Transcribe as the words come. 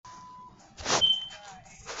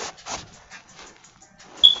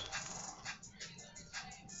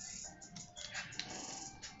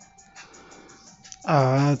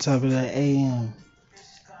On top of that AM.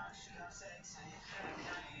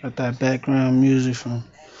 Got that background music from.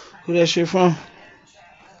 Who that shit from?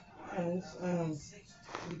 It's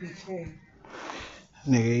EBK.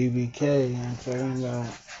 Nigga EBK. I'm talking about.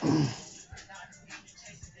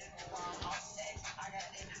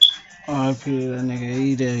 RIP to that nigga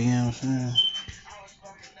E there, you know what I'm saying?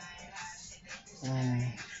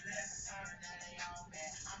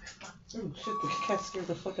 Oh shit, the cat scared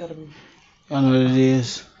the fuck out of me. I know what it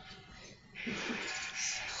is.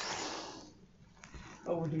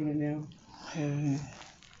 Oh, we're doing it now. Hey,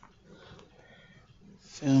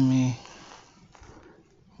 feel me?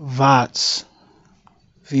 VOTS.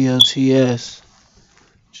 VOTS.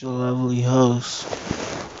 Your lovely host.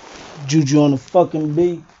 Juju on the fucking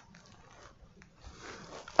beat.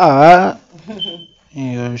 Alright.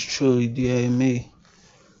 And yours truly, DA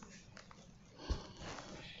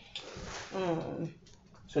um,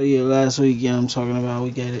 So yeah, last week, yeah, I'm talking about we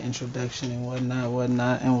got an introduction and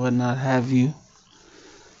whatnot have you.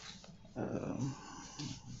 Um,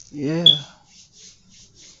 yeah.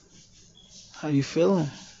 How you feeling?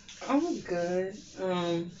 I'm good.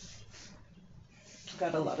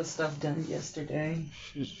 Got a lot of stuff done yesterday.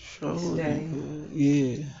 Sure looking Today, good.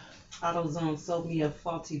 Yeah. AutoZone sold me a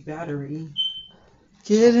faulty battery.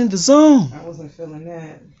 Get in the zone. I wasn't feeling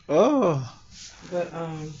that, Oh. but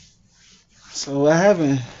So what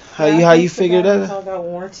happened? How yeah, I you guess the figured batteries that out? all got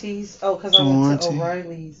warranties. Oh, because I went to Warranty.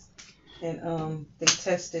 O'Reilly's and they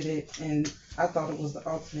tested it, and I thought it was the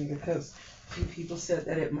alternator because a few people said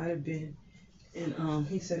that it might have been, and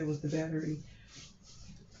he said it was the battery.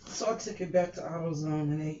 So I took it back to AutoZone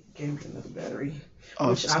and they gave me another battery, Off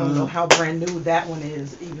which I don't know time. how brand new that one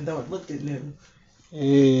is, even though it looked it new.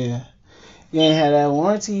 Yeah. You ain't had that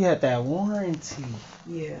warranty, you had that warranty.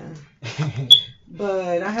 Yeah,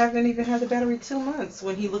 but I haven't even had the battery 2 months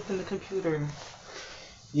when he looked in the computer.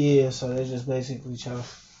 Yeah, so they just basically try to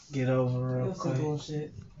get over It real was some quick.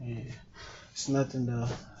 bullshit. Yeah. It's nothing though.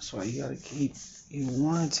 That's why you gotta keep your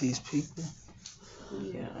warranties, people.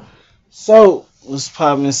 Yeah. So, what's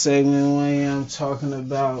poppin' segment when I'm talking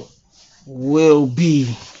about will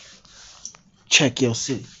be check your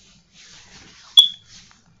city.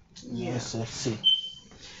 Yeah. SFC.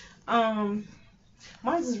 Um,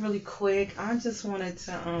 Mine is really quick. I just wanted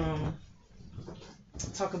to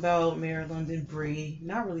talk about Mayor London Bree.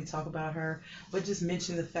 Not really talk about her, but just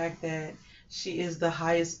mention the fact that she is the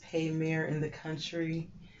highest paid mayor in the country.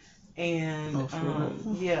 And Oh, for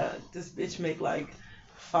real? yeah, this bitch make like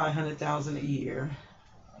 500,000 a year,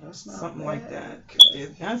 That's not something like bad.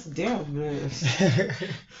 that. That's damn good.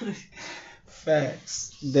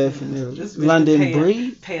 Facts. Shit, Definitely. this bitch could London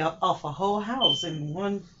Breed. pay off a whole house in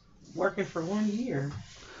one working for 1 year.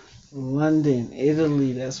 London,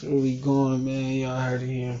 Italy. That's where we going, man. Y'all heard it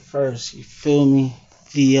here first. You feel me?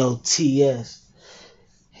 VOTS.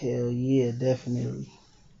 Hell yeah, definitely.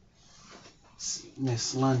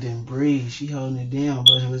 Miss London Breed, she holding it down,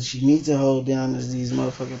 but what she needs to hold down is these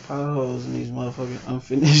motherfucking potholes and these motherfucking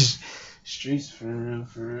unfinished streets for real,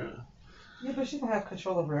 for real. Yeah, but she don't have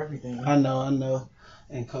control over everything. I know.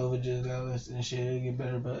 And COVID just got lifted and shit, it'll get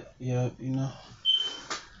better, but yeah, you know.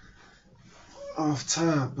 Off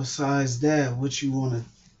top, besides that, what you wanna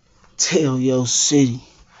tell your city?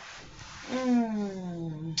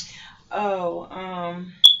 Mm. Oh,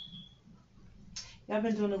 yeah, I've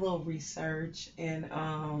been doing a little research, and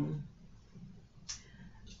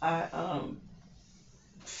I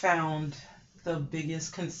found the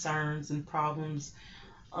biggest concerns and problems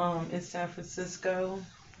in San Francisco,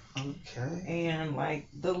 Okay. and like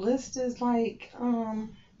the list is like I mean,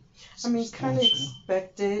 kind of Substantial.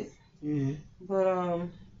 expected, Yeah. but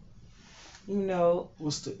you know,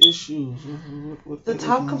 What's the issues? What the they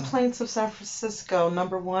top looking at? complaints of San Francisco,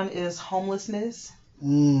 number one is homelessness.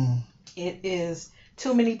 Mm. It is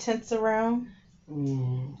too many tents around.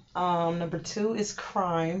 Mm. Number two is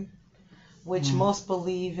crime, which Mm. most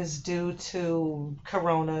believe is due to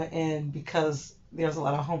corona and because there's a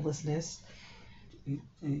lot of homelessness. Do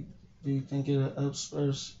you think it'll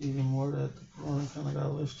upsurge even more that the corona kind of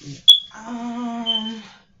got lifted? Um,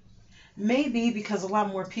 Maybe because a lot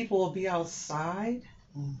more people will be outside,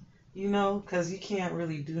 Mm. because you can't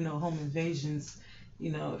really do no home invasions,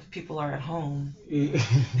 if people are at home. Yeah.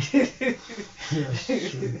 That's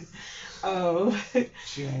true. um,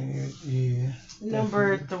 Yeah,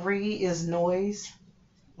 Number definitely. three is noise.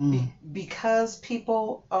 Mm. Because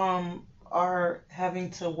people are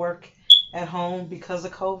having to work at home because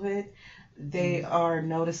of COVID, they Mm. are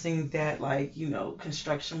noticing that, like,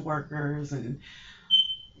 construction workers and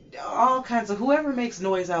all kinds of whoever makes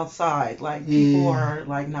noise outside, like people Yeah. are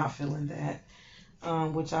like not feeling that.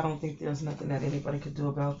 which I don't think there's nothing that anybody could do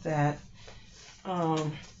about that.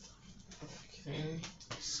 Okay.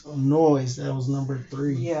 So noise, that was number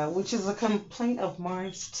 3. Yeah, which is a complaint of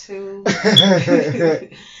mine too.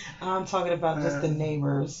 I'm talking about just the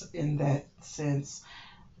neighbors in that sense.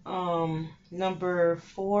 Number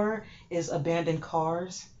 4 is abandoned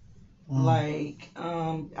cars. Like,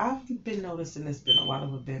 I've been noticing there's been a lot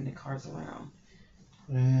of abandoned cars around.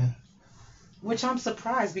 Yeah. Which I'm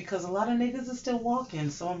surprised because a lot of niggas are still walking.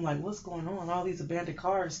 So I'm like, what's going on? All these abandoned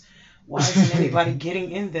cars. Why isn't anybody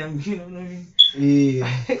getting in them? You know what I mean? Yeah.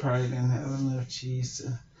 Probably didn't have enough cheese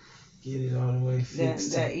to get it all the way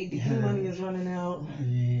fixed. That EDP money is running out.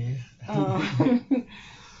 Yeah.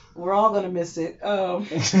 We're all gonna miss it.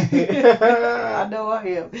 I know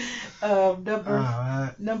I am.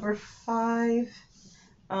 Number 5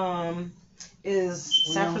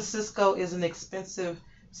 is San Francisco is an expensive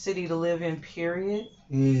city to live in, period.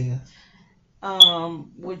 Yeah.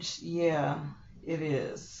 Which, yeah, it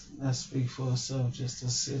is. That speaks for itself, just a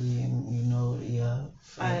city, and you know, yeah.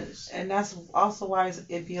 And that's also why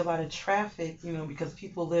it'd be a lot of traffic, you know, because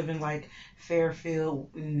people live in like Fairfield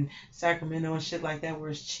and Sacramento and shit like that, where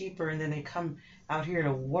it's cheaper, and then they come out here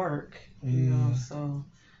to work, you know. So,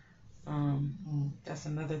 that's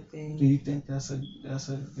another thing. Do you think that's a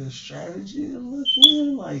good strategy to look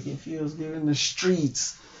in? Like, if you was giving the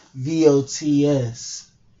streets, VOTS,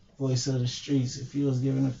 voice of the streets, if you was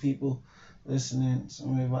giving the people listening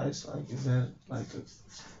some advice, like, is that like a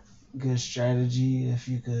good strategy if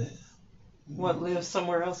you could? What, live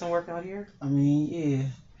somewhere else and work out here? I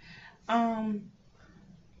mean, yeah.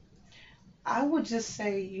 I would just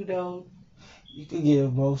say, you know, you could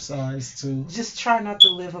give both sides too. Just try not to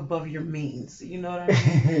live above your means. You know what I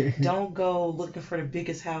mean? Don't go looking for the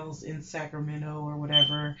biggest house in Sacramento or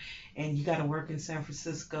whatever, and you got to work in San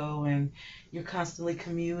Francisco, and you're constantly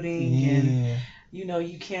commuting, and you know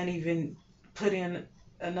you can't even put in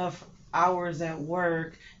enough hours at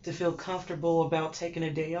work to feel comfortable about taking a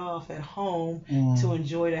day off at home to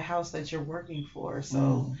enjoy the house that you're working for.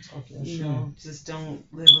 So, you know, just don't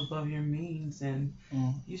live above your means, and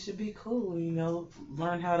you should be cool, you know,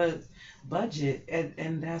 learn how to budget.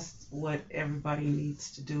 And that's what everybody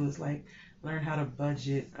needs to do, is like learn how to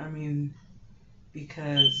budget. I mean,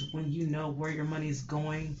 because when you know where your money is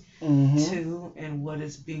going to and what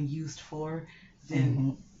it's being used for,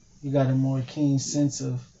 then you got a more keen sense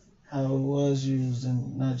of how it was used,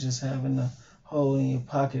 and not just having a hole in your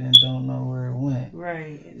pocket and don't know where it went.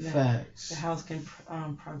 Right. And facts. The house can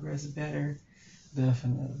progress better.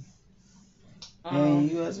 Definitely. And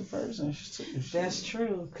you as a person too. That's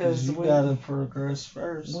true. Because you gotta progress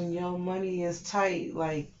first. When your money is tight,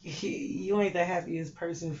 like, you ain't the happiest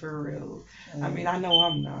person for real. I mean, I know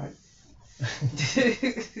I'm not.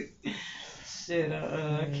 Shit,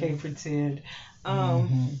 I can't pretend.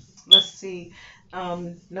 Let's see.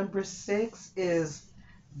 Number 6 is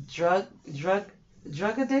drug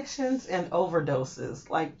addictions and overdoses.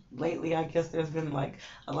 Like, lately, I guess there's been like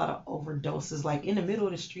a lot of overdoses, like in the middle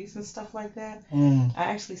of the streets and stuff like that. I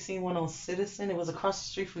actually seen one on Citizen. It was across the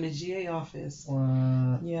street from the GA office.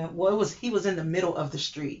 Yeah, well, he was in the middle of the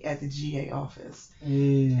street at the GA office.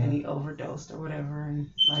 And he overdosed or whatever,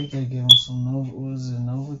 and like they give him some was it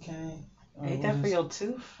Novocaine? Ain't that for your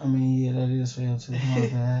tooth? I mean, yeah, that is for your tooth. My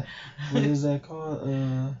bad. What is that called?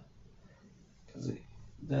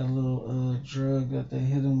 That little drug that they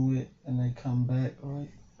hit them with and they come back, right?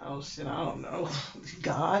 Oh shit, I don't know.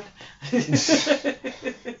 God. You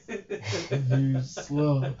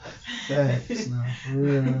slow. Facts, now, for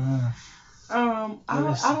real, huh?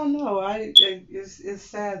 I don't know. It's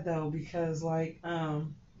sad though, because like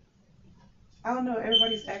I don't know,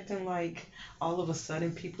 everybody's acting like all of a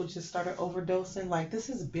sudden people just started overdosing. Like, this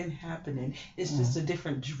has been happening. It's just a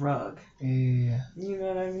different drug. Yeah. You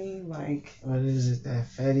know what I mean? Like, what is it? That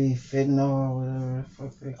fentanyl or whatever the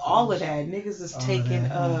fuck they call all of that. Niggas is taking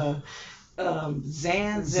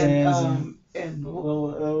Xans and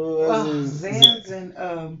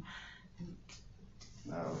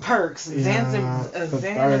Perks, Xans and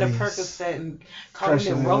a Percocet, and calling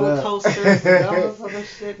it roller coasters and all this other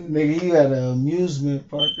shit. And nigga, you got an amusement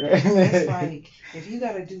park, right? It's like, if you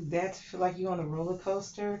gotta do that to feel like you're on a roller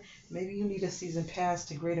coaster, maybe you need a season pass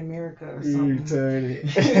to Great America or something.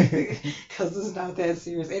 Because it's not that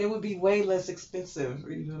serious, and it would be way less expensive.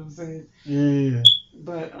 You know what I'm saying? Yeah.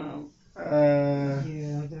 But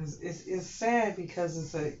yeah, it's sad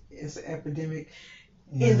because it's an epidemic.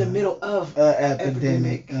 In the middle of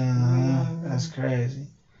epidemic. That's crazy.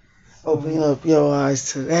 Open up your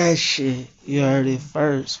eyes to that shit. You heard it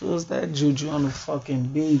first. What was that juju on the fucking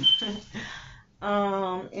beat?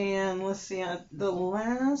 And let's see, the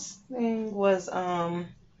last thing was um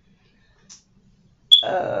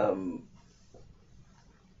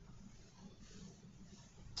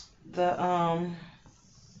the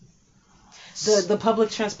the public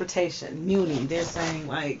transportation, Muni. They're saying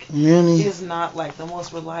like Muni. is not like the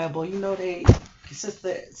most reliable. You know, they since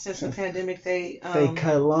the pandemic they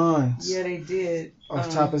cut lines. Yeah, they did. Off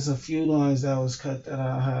top, it's a few lines that was cut that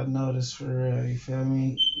I had noticed for real. You feel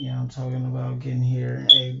me? Yeah, I'm talking about getting here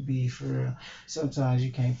A, B for real. Sometimes you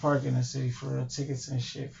can't park in the city for real. Tickets and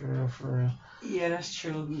shit for real, for real. Yeah, that's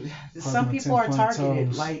true. Park Some my people are 10 targeted.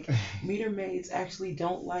 toes. Like meter maids actually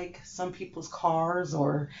don't like some people's cars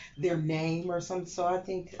or their name or something. So I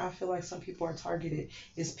feel like some people are targeted.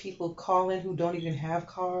 Is people calling who don't even have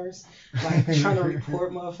cars, like trying to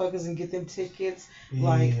report motherfuckers and get them tickets. Yeah.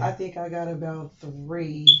 Like I think I got about three.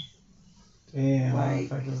 Damn, Like,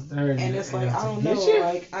 motherfuckers dirty. and it's like I don't know.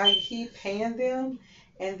 Like I keep paying them.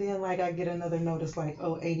 And then like I get another notice like,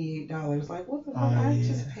 oh, $88. Like what the fuck? I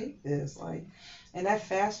just paid this. Like, and that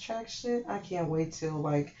fast track shit, I can't wait till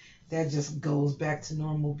like that just goes back to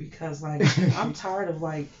normal because like I'm tired of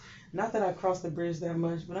like, not that I cross the bridge that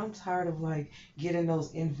much, but I'm tired of like getting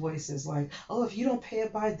those invoices like, oh, if you don't pay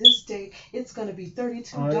it by this date, it's gonna be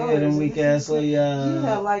 $32. Oh yeah, them weak ass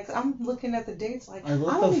yeah, like I'm looking at the dates like I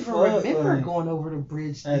don't even remember going over the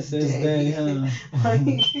bridge this day. Huh?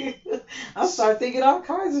 Like, I start thinking all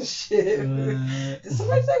kinds of shit. Did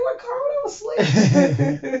somebody take my car when I was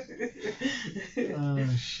asleep? Oh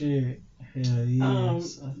shit. Hell yeah.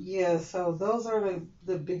 Yeah, so those are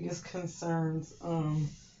the biggest concerns.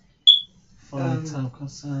 Top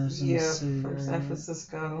concerns in the city. From San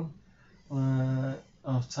Francisco.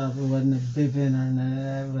 Off top, it wasn't a bipping or none of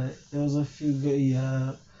that, but there was a few good.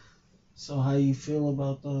 Yeah. So how you feel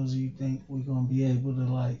about those? You think we're gonna be able to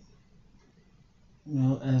like, you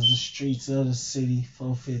know, as the streets of the city,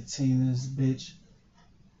 415 this bitch,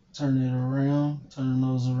 turn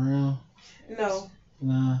those around? No.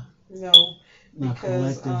 Nah. No. Not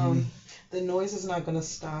because collectively. The noise is not gonna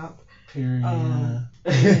stop. Period.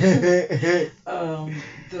 The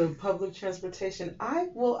public transportation. I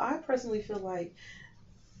personally feel like,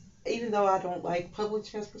 even though I don't like public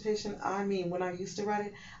transportation, I mean, when I used to ride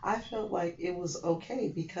it, I felt like it was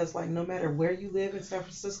okay because, like, no matter where you live in San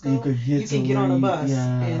Francisco, you can get on a bus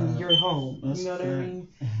and you're home. You know what I mean?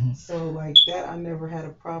 So, like, that I never had a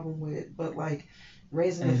problem with. But, like,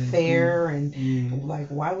 raising the fare and, like,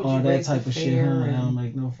 why would you raise the fare? All that type of shit, that don't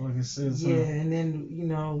make no fucking sense. Yeah, and then, you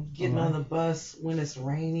know, getting on the bus when it's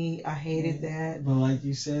rainy, I hated that. But like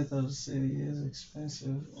you said, though, the city is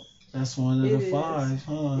expensive. That's one of the five,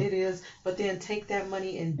 huh? It is. But then take that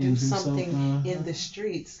money and do something in the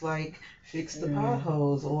streets, like fix the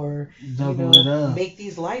potholes or double it up. Make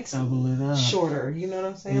these lights shorter. You know what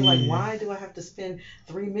I'm saying? Like, why do I have to spend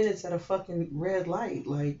 3 minutes at a fucking red light?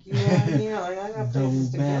 Like, you know what I mean? Like, I got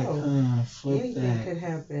places to go. Anything could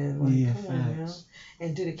happen. Like, come on now.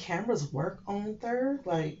 And do the cameras work on Third?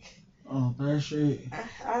 Like, on Third Street?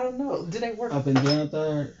 I don't know. Do they work up and down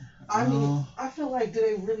Third? I mean, I feel like, do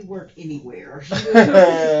they really work anywhere?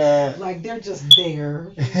 Like, they're just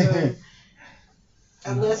there. You know?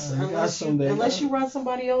 Unless you run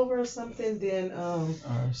somebody over or something, then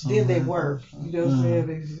they work. You know what I'm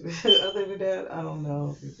saying? Other than that, I don't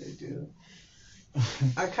know if they do.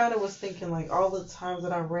 I kind of was thinking, like, all the times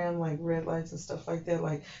that I ran, like, red lights and stuff like that,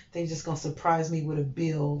 like, they just gonna surprise me with a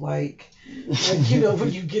bill, like you know,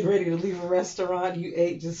 when you get ready to leave a restaurant, you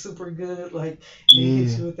ate just super good, like, they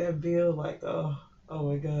hit you with that bill, like, oh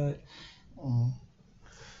my God.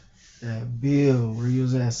 That bill where you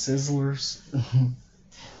was at Sizzlers.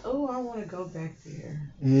 Oh, I want to go back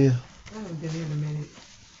there. Yeah. I haven't been here in a minute.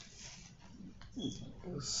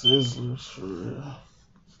 Sizzlers for real.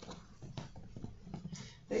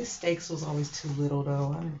 Their steaks was always too little,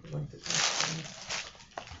 though. I never liked it.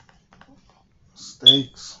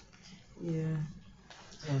 Steaks? Yeah.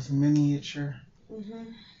 That's miniature.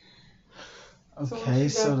 Okay,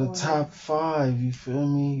 so the top 5, you feel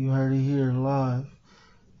me? You heard it here live.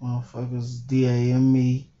 Motherfuckers,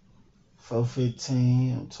 DAME,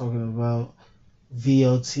 415. I'm talking about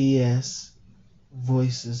VOTS,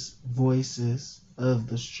 Voices of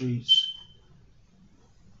the Streets.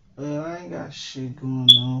 I ain't got shit going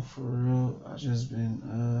on for real. I just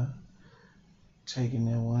been taking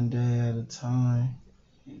it one day at a time.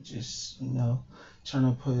 And just, you know, trying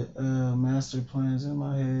to put master plans in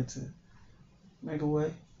my head to make a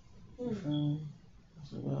way. You feel me?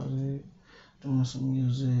 That's about it. Doing some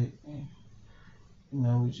music. And, you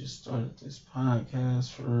know, we just started this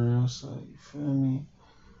podcast for real. So, you feel me?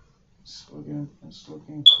 It's looking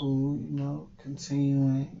cool, you know,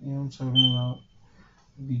 continuing. You know what I'm talking about?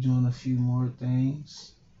 Be doing a few more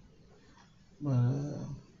things. But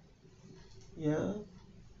yeah,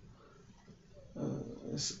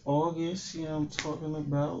 it's August. You know, I'm talking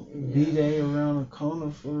about B-Day around the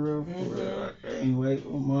corner for real. For real. I can't wait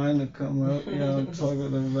for mine to come up. You know, I'm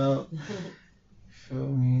talking about. Feel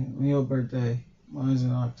me? When your birthday? Mine's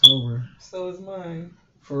in October. So is mine.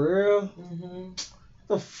 For real? Mm-hmm.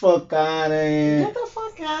 The fuck out of here. Get the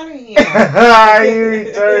fuck out of here. You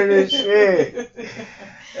returned this shit.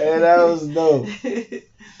 And that was dope.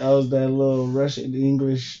 That was that little Russian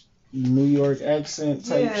English New York accent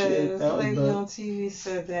type shit. That was lady dope. on TV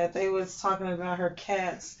said that they was talking about her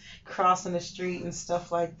cats crossing the street and stuff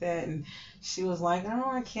like that, and she was like, "Oh,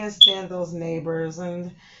 I can't stand those neighbors."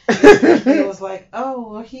 And he was like,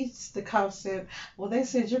 "Oh, well, the cop said, well, they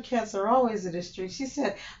said your cats are always in the street." She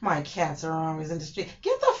said, "My cats are always in the street.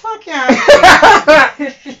 Get the fuck out of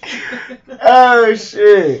here." Oh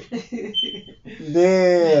shit!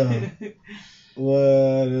 Damn.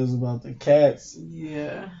 What? It was about the cats.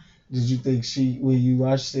 Yeah. Did you think when you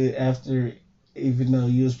watched it after, even though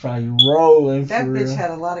you was probably rolling that for bitch real?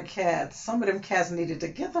 had a lot of cats. Some of them cats needed to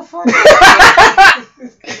get the fuck out.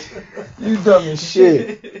 You dumb as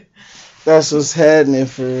shit. That's what's happening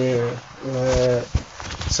for real.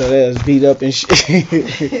 So that was beat up and shit.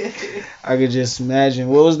 I could just imagine.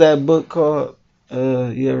 What was that book called?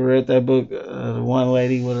 You ever read that book? The one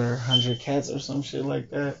lady with her 100 cats or some shit like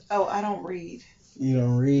that. Oh, I don't read. You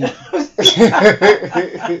don't read?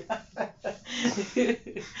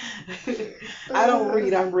 I don't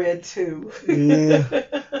read. I'm read too. Yeah.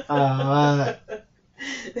 I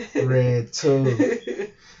read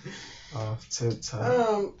too. Off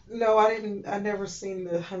TikTok. No, I didn't. I never seen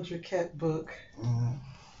the 100 Cat book.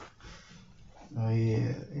 Oh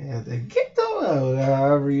yeah. Get the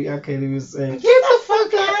I can't even say. Get the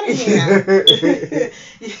fuck out of here.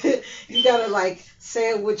 You gotta like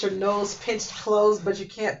say it with your nose pinched closed, but you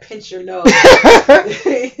can't pinch your nose. Get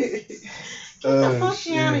the fuck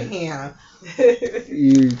out of here.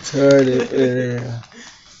 You retarded.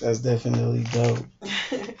 That's definitely dope.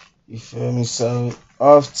 You feel me? So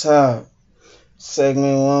off top,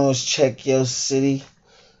 segment 1 was check your city.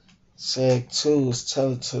 Seg 2 was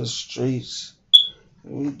tell it to the streets.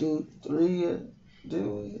 We do 3. Do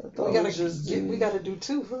we? I thought we gotta do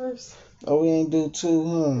 2 first. Oh, we ain't do 2,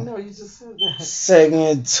 huh? No, you just said that.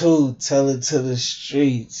 Segment 2, tell it to the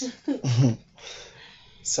streets.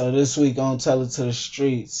 So this week on Tell It to the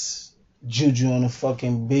Streets, Juju on the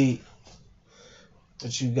fucking beat.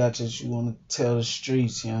 What you got that you want to tell the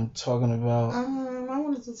streets? You know what I'm talking about? I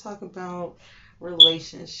wanted to talk about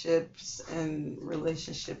relationships and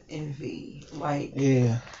relationship envy. Like,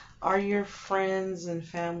 yeah. Are your friends and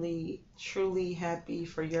family truly happy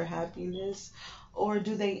for your happiness, or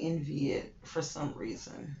do they envy it for some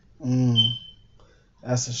reason?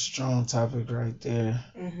 That's a strong topic right there.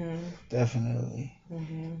 Definitely.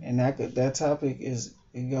 And that topic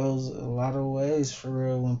it goes a lot of ways for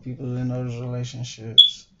real when people in those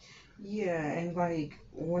relationships. Yeah, and like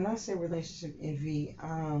when I say relationship envy,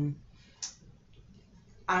 I'm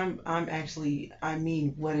actually I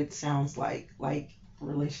mean what it sounds like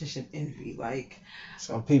relationship envy, like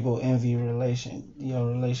so people envy your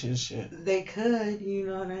relationship. They could, you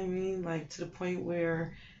know what I mean, like to the point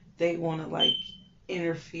where they want to like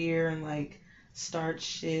interfere and like start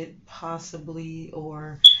shit possibly,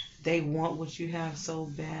 or they want what you have so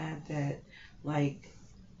bad that like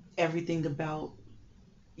everything about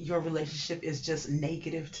your relationship is just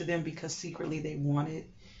negative to them because secretly they want it.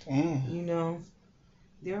 Damn. You know,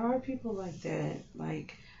 there are people like that.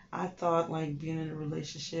 Like I thought like being in a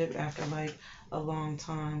relationship after like a long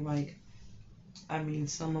time, like I mean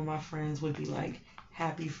some of my friends would be like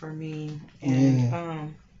happy for me,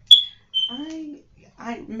 and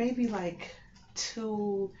I maybe like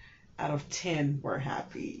 2 out of 10 were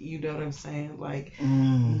happy. You know what I'm saying? Like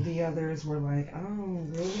the others were like, oh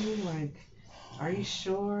really? Like, are you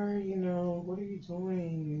sure? You know, what are you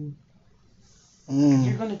doing?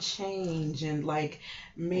 You're gonna change, and like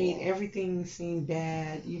made everything seem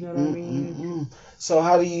bad. You know what I mean? So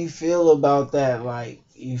how do you feel about that? Like,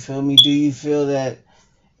 you feel me? Do you feel that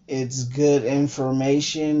it's good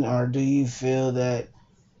information, or do you feel that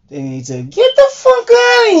they need to get the fuck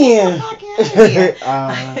out of here? Get the fuck out of here.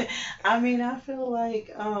 I mean, I feel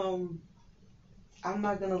like I'm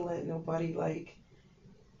not gonna let nobody like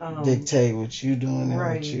dictate what you doing and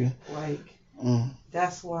right, what you like.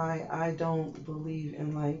 That's why I don't believe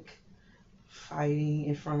in like fighting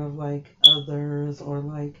in front of like others, or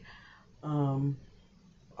like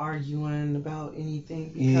arguing about anything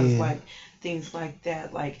because like things like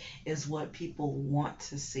that like is what people want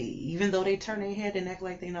to see. Even though they turn their head and act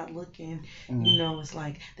like they're not looking, you know, it's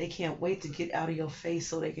like they can't wait to get out of your face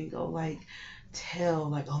so they can go like tell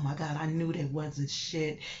like, oh my god, I knew that wasn't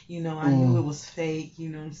shit, you know, I knew it was fake, you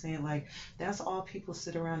know what I'm saying? Like that's all people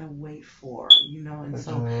sit around and wait for, you know. And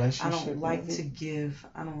so I don't like to give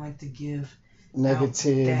out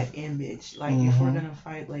negative. that image. Like if we're gonna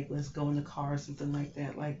fight, like let's go in the car or something like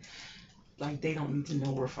that. Like they don't need to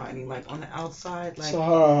know we're fighting. Like on the outside, like So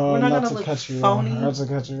we're not not gonna to look cut you phony. off. Not to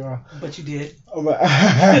cut you off. But you did. But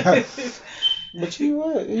you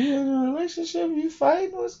what? You in a relationship? You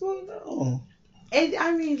fighting? What's going on? And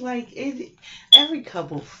I mean, every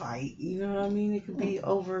couple fight. You know what I mean? It could be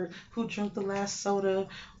over who drank the last soda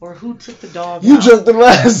or who took the dog You out. drank the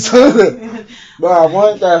last soda. Bro, I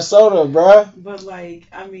want that soda, bro. But like,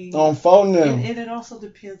 I mean, on Foe Nem. And it also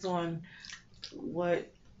depends on what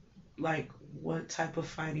type of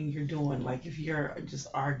fighting you're doing. Like if you're just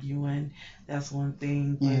arguing, that's one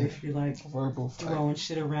thing. But if you're like verbal throwing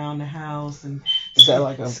shit around the house and is that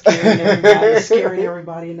like a scaring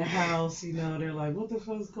everybody in the house, you know, they're like, what the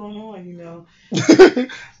fuck's going on, you know?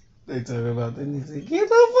 They talk about they need to get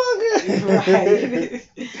the fuck right.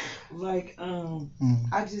 Like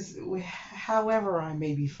I just, however I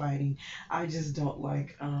may be fighting, I just don't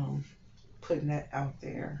like putting that out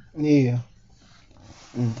there. Yeah.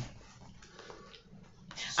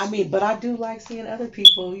 I mean, but I do like seeing other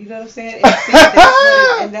people, you know what I'm saying?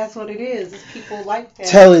 And that's what it is. It's people like that.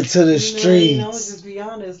 Tell it to the streets. You know, just be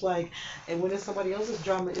honest. Like, and when it's somebody else's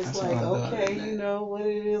drama, it's that's like, okay, you know, what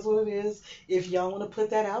it is. If y'all want to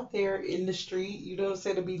put that out there in the street, you know what I'm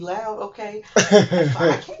saying, to be loud, okay.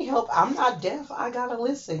 I can't help. I'm not deaf. I gotta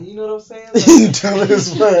listen. You know what I'm saying? Like, you tell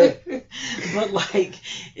us what. But like,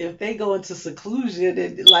 if they go into seclusion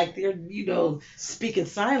and like they're, you know, speaking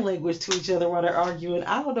sign language to each other while they're arguing,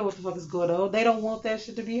 I don't know what the fuck is going on. They don't want that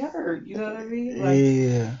shit to be heard. You know what I mean? Like,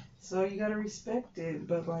 yeah. So you gotta respect it.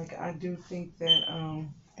 But like, I do think that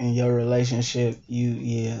in your relationship,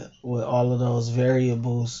 with all of those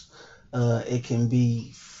variables, it can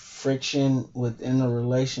be friction within a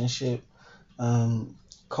relationship,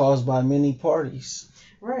 caused by many parties.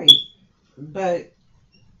 Right. But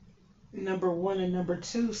number one and number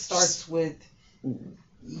two starts with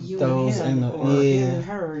you those and him, or him and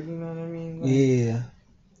her. You know what I mean? Like,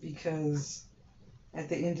 because at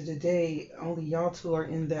the end of the day, only y'all two are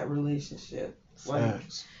in that relationship. Like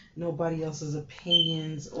nobody else's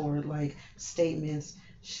opinions or like statements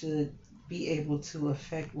should be able to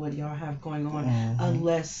affect what y'all have going on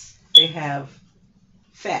unless they have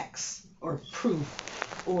facts or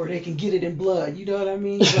proof or they can get it in blood. You know what I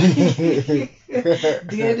mean? Like,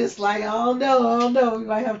 then it's like, I don't know. We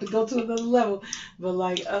might have to go to another level. But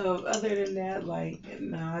like, other than that, like,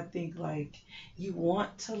 no, I think like you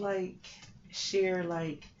want to like share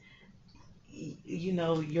like, you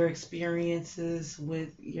know, your experiences with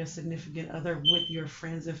your significant other, with your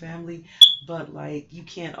friends and family, but like you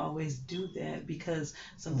can't always do that because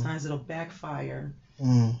sometimes it'll backfire.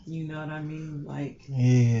 You know what I mean? Like,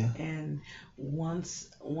 and once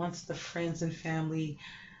the friends and family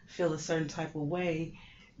feel a certain type of way,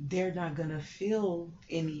 they're not gonna feel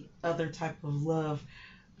any other type of love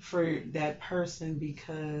for that person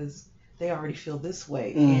because they already feel this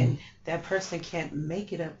way, and that person can't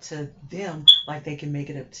make it up to them like they can make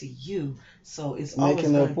it up to you. So it's always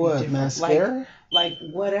going to be different. Mascara? Like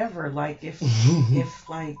whatever. Like if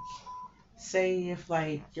like, say if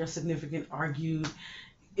like your significant argued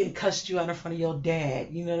and cussed you out in front of your dad,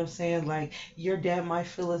 you know what I'm saying? Like your dad might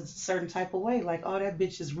feel a certain type of way, like, oh, that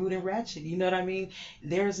bitch is rude and ratchet. You know what I mean?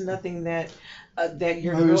 There's nothing that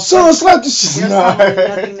your girlfriend. So slap the shit. There's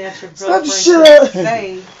nothing that your girlfriend can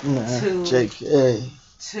say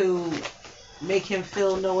to make him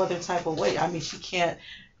feel no other type of way. I mean, she can't,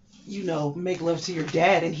 you know, make love to your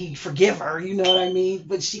dad and he forgive her. You know what I mean?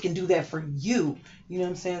 But she can do that for you. You know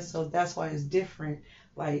what I'm saying? So that's why it's different.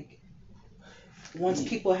 Like, once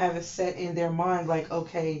people have it set in their mind, like,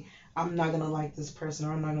 okay, I'm not gonna like this person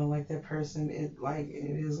or I'm not gonna like that person, it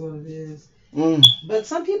is what it is. But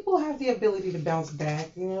some people have the ability to bounce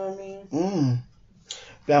back. You know what I mean?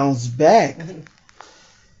 Bounce back.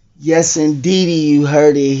 Yes, indeedy, you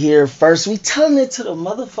heard it here first. We telling it to the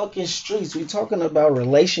motherfucking streets. We talking about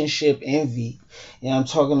relationship envy. Yeah, I'm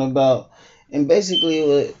talking about, and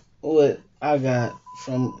basically what I got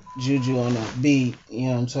from Juju on that beat, you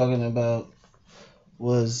know, I'm talking about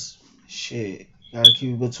was shit. Gotta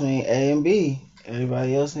keep it between A and B.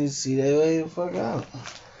 Everybody else needs to see their way the fuck out.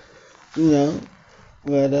 You know,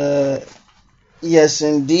 but yes,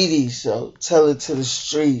 indeedy. So tell it to the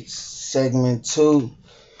streets. Segment 2.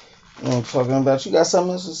 You know what I'm talking about? You got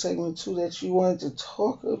something else in segment 2 that you wanted to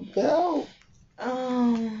talk about?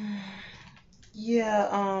 Um, yeah,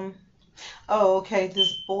 oh, okay.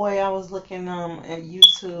 This boy, I was looking at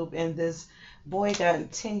YouTube, and this boy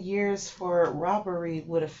got 10 years for robbery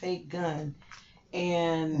with a fake gun.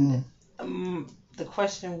 And Mm, the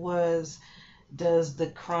question was, does the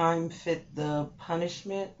crime fit the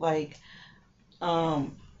punishment?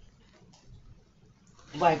 Um,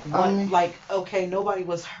 I what? mean, Like, okay, nobody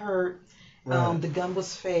was hurt. right, The gun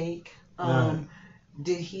was fake. right,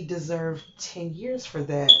 Did he deserve 10 years for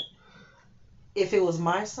that? If it was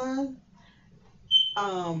my son,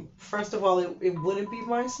 first of all, it wouldn't be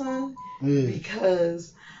my son yeah,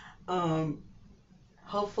 because um,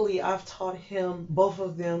 hopefully I've taught him, both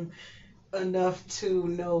of them, enough to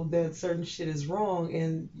know that certain shit is wrong,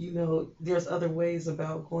 and there's other ways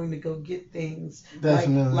about going to go get things,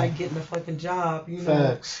 definitely, like getting a fucking job,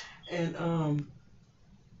 facts. and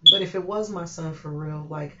but if it was my son for real,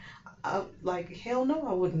 hell no,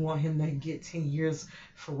 I wouldn't want him to get 10 years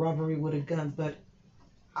for robbery with a gun. But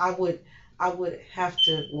I would I would have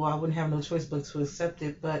to, well, I wouldn't have no choice but to accept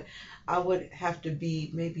it, but I would have to be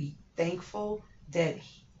maybe thankful that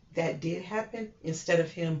that did happen, instead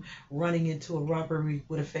of him running into a robbery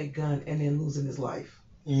with a fake gun and then losing his life.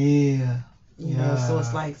 Yeah, So it's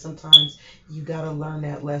yeah, like sometimes you gotta learn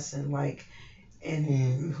that lesson, yeah.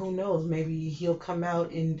 and who knows, maybe he'll come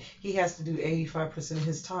out and he has to do 85% of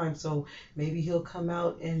his time, so maybe he'll come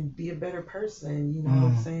out and be a better person, you know what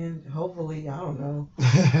I'm Mm. saying? Hopefully, I don't know.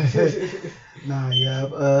 Nah,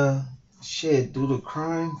 yeah, shit, do the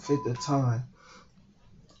crime fit the time?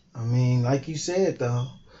 I mean, like you said though,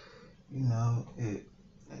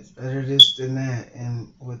 it's better this than that,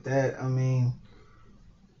 and with that, I mean,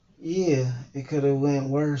 yeah, it could have went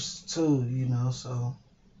worse too, so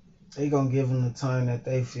they gonna give him the time that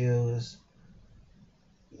they feel is,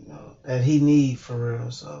 that he need for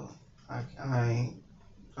real. So I ain't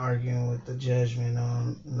arguing with the judgment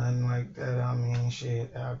on nothing like that. I mean,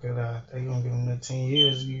 shit, how could I? They gonna give him the 10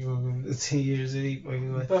 years. You gonna give him the 10 years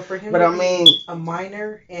anyway. But for him But to I be mean, a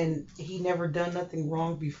minor and he never done nothing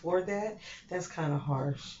wrong before that, that's kind of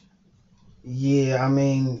harsh. yeah, I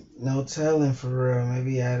mean, no telling for real.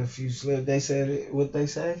 Maybe he had a few slips. They said what they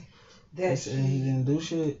say. They That said he didn't do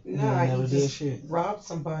shit. He nah, ain't he never did just shit. robbed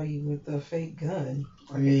somebody with a fake gun,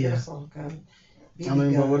 like an Yeah. airsoft gun, I BB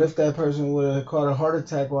mean, but what gun. if that person would have caught a heart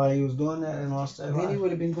attack while he was doing that and lost their Then he life? would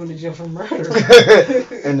have been going to jail for murder.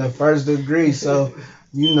 In the first degree. So,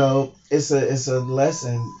 it's a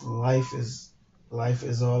lesson. Life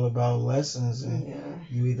is all about lessons, and Yeah,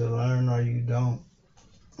 you either learn or you don't.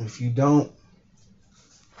 If you don't,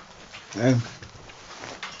 then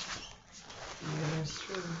yeah, that's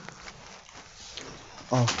true.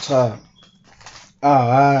 off top. All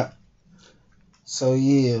right. So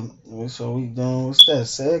yeah. So we done. What's that?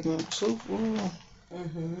 Segment 2. Ooh.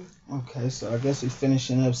 Mhm. Okay. So I guess we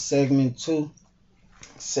finishing up segment 2.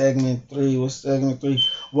 Segment 3. What's segment 3?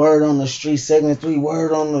 Word on the street. Segment 3.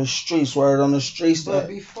 Word on the streets. Word on the streets. But That.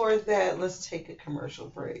 before that, let's take a commercial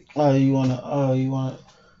break. Oh, you wanna? Oh, you wanna?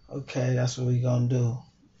 Okay, that's what we gonna do.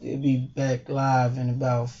 We'll be back live in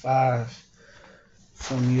about 5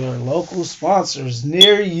 from your local sponsors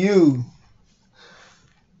near you.